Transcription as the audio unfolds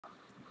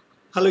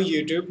Hello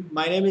YouTube,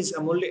 my name is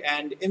Amul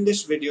and in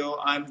this video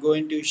I'm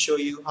going to show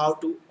you how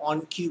to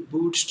Enqueue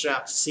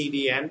Bootstrap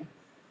CDN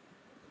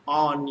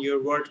on your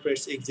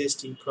WordPress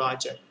existing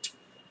project.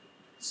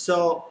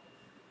 So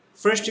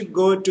first you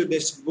go to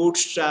this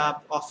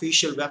Bootstrap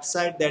official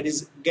website, that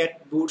is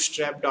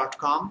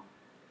getbootstrap.com.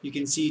 You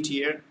can see it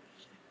here,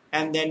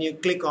 and then you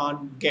click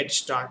on Get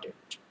Started.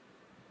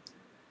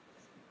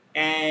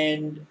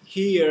 And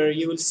here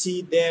you will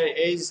see there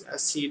is a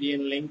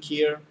CDN link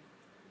here.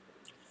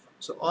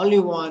 So all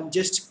you want,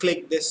 just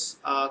click this,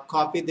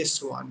 copy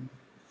this one.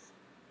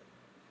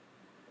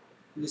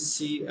 Let's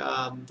see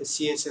the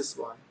CSS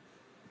one,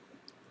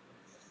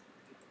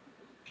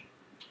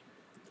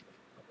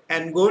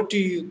 and go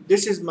to,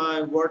 this is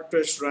my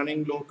WordPress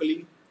running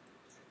locally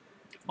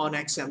on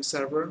XM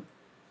server.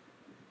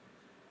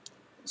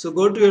 So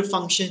go to your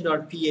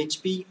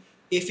function.php.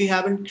 If you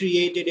haven't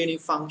created any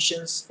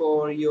functions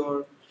for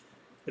your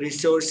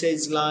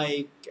resources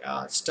like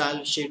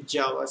style sheet,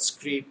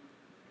 JavaScript,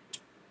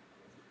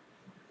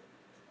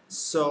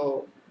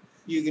 so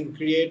you can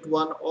create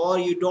one, or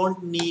you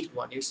don't need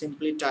one. You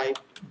simply type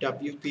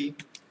WP.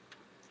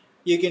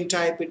 You can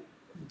type it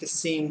the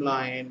same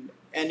line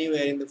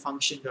anywhere in the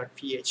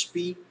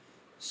function.php.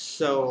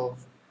 So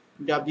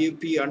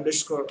WP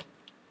underscore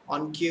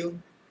Enqueue,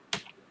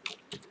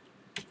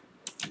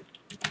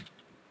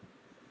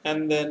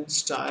 and then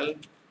style,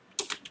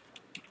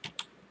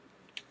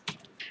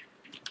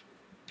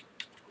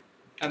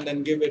 and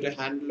then give it a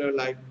handler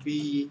like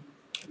B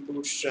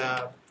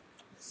bootstrap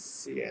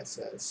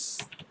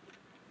CSS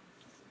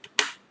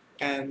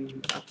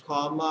and a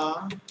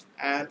comma,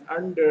 and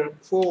under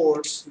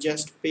quotes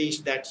just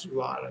paste that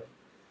URL,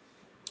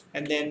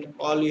 and then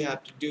all you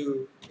have to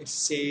do is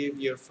save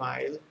your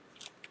file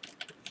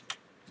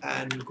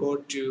and go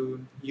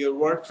to your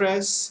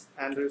WordPress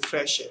and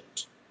refresh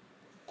it.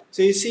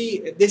 So you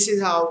see, this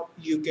is how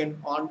you can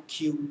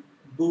Enqueue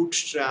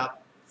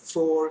Bootstrap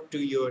 4 to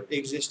your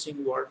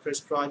existing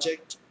WordPress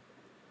project,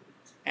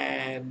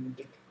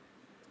 and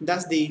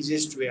that's the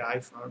easiest way I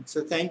found.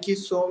 So thank you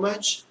so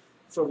much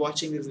for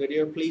watching this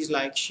video. Please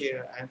like,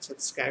 share and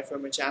subscribe for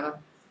my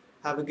channel.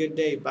 Have a good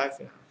day. Bye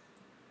for now.